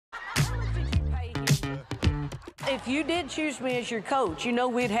if you did choose me as your coach, you know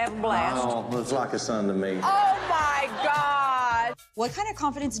we'd have a blast. Oh, it's like a son to me. Oh, my God. What kind of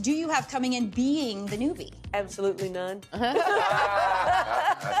confidence do you have coming in being the newbie? Absolutely none.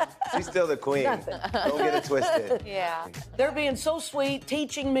 She's still the queen. Nothing. Don't get it twisted. Yeah. They're being so sweet,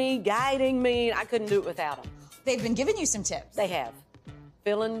 teaching me, guiding me. I couldn't do it without them. They've been giving you some tips. They have.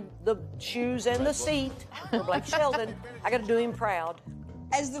 Filling the shoes and the seat for Blake Shelton. I got to do him proud.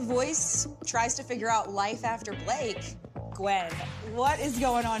 As The Voice tries to figure out life after Blake, Gwen, what is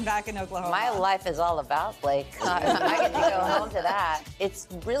going on back in Oklahoma? My life is all about Blake. I get to go home to that. It's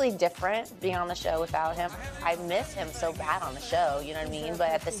really different being on the show without him. I miss him so bad on the show, you know what I mean?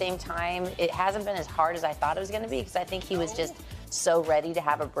 But at the same time, it hasn't been as hard as I thought it was going to be because I think he was just so ready to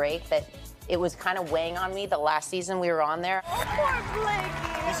have a break that it was kind of weighing on me the last season we were on there. Oh, poor Blake.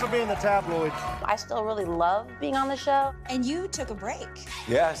 This will be in the tabloids. I still really love being on the show. And you took a break.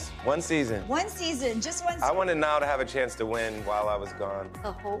 Yes, one season. One season, just one season. I wanted now to have a chance to win while I was gone.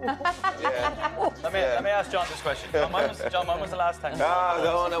 Oh. Yeah. Let me ask John this question. John, when was the last time?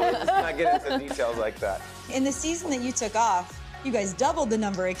 No, let's not get into details like that. In the season that you took off, you guys doubled the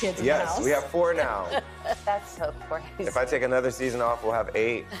number of kids in the house. Yes, we have 4 now. That's so crazy. If I take another season off, we'll have 8.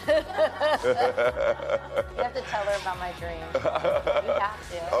 You have to tell her about my dream. You have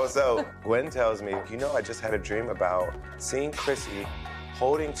to. Oh, so Gwen tells me, I just had a dream about seeing Chrissy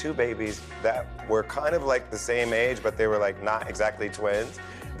holding 2 babies that were kind of like the same age, but they were like not exactly twins.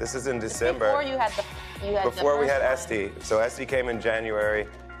 This is in December. Before you had Before we had one. Esty. So Esty came in January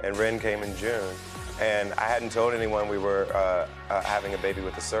and Ren came in June. And I hadn't told anyone we were having a baby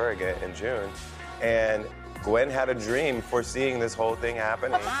with a surrogate in June. And Gwen had a dream foreseeing this whole thing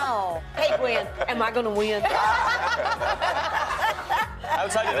happening. Wow. Hey, Gwen, am I going to win?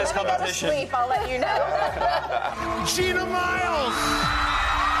 Outside of this competition. Sleep, I'll let you know. Gina Miles!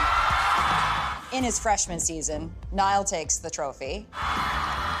 In his freshman season, Niall takes the trophy.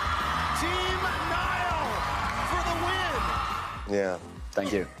 Team Niall for the win! Yeah.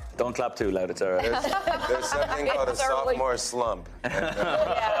 Thank you. Don't clap too loud, it's all right. There's something called a It's early. sophomore slump. I'm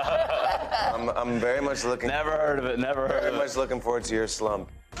very much looking. Never heard of it, never heard Very of it. much looking forward to your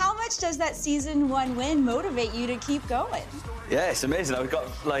slump. How much does that season 1 win motivate you to keep going? Yeah, it's amazing. I got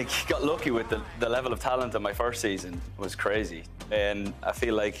lucky with the level of talent in my first season. It was crazy. And I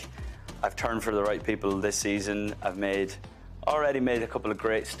feel like I've turned for the right people this season. I've already made a couple of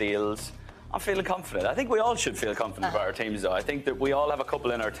great steals. I'm feeling confident. I think we all should feel confident about our teams, though. I think that we all have a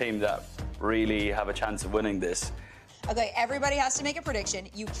couple in our team that really have a chance of winning this. Okay, everybody has to make a prediction.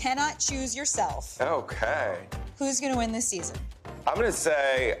 You cannot choose yourself. Okay. Who's going to win this season? I'm going to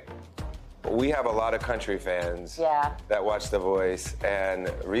say we have a lot of country fans that watch The Voice,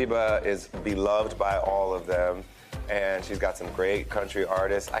 and Reba is beloved by all of them, and she's got some great country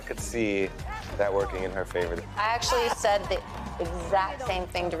artists. I could see that working in her favor. I actually said the exact same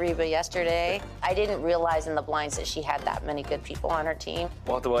thing to Reba yesterday. I didn't realize in the blinds that she had that many good people on her team.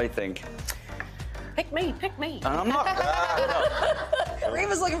 What do I think? Pick me, pick me. I'm not.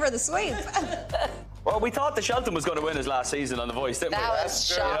 Reba's looking for the sweep. Well, we thought the Shelton was going to win his last season on The Voice, didn't we? That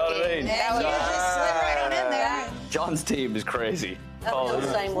was You know what I shocking. mean? And you just slid right on in there. John's team is crazy.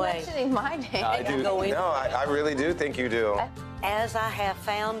 The same way. Mentioning my name. I do. Go in. No, I really do think you do. As I have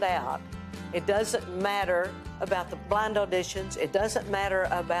found out, it doesn't matter about the blind auditions. It doesn't matter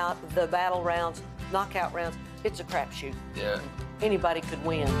about the battle rounds, knockout rounds. It's a crapshoot. Yeah. Anybody could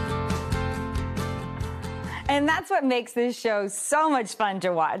win. And that's what makes this show so much fun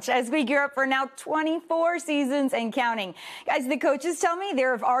to watch as we gear up for now 24 seasons and counting. Guys, the coaches tell me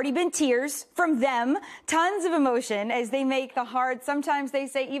there have already been tears from them, tons of emotion as they make the hard, sometimes they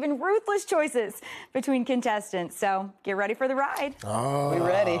say even ruthless choices between contestants. So get ready for the ride. Oh, We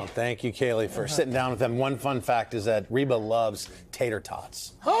ready. Thank you, Kaylee, for sitting down with them. One fun fact is that Reba loves tater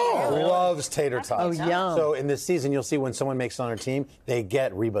tots. Loves tater tots. Oh, yum. So in this season, you'll see when someone makes it on her team, they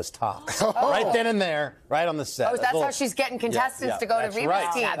get Reba's tots. Right then and there, right on the set. Oh, that's how she's getting contestants to go to that's Reba's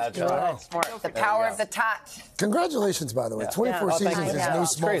right. team. That's right. The power of the tot. Congratulations, by the way. 24 seasons is no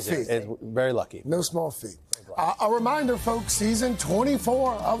It's small crazy. feat. It's very lucky. No small feat. A reminder, folks, season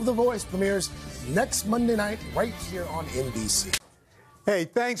 24 of The Voice premieres next Monday night right here on NBC. Hey,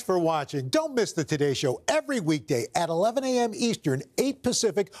 thanks for watching. Don't miss the Today Show every weekday at 11 a.m. Eastern, 8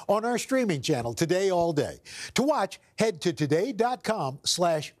 Pacific on our streaming channel, Today All Day. To watch, head to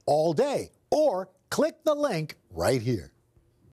today.com/allday or click the link right here.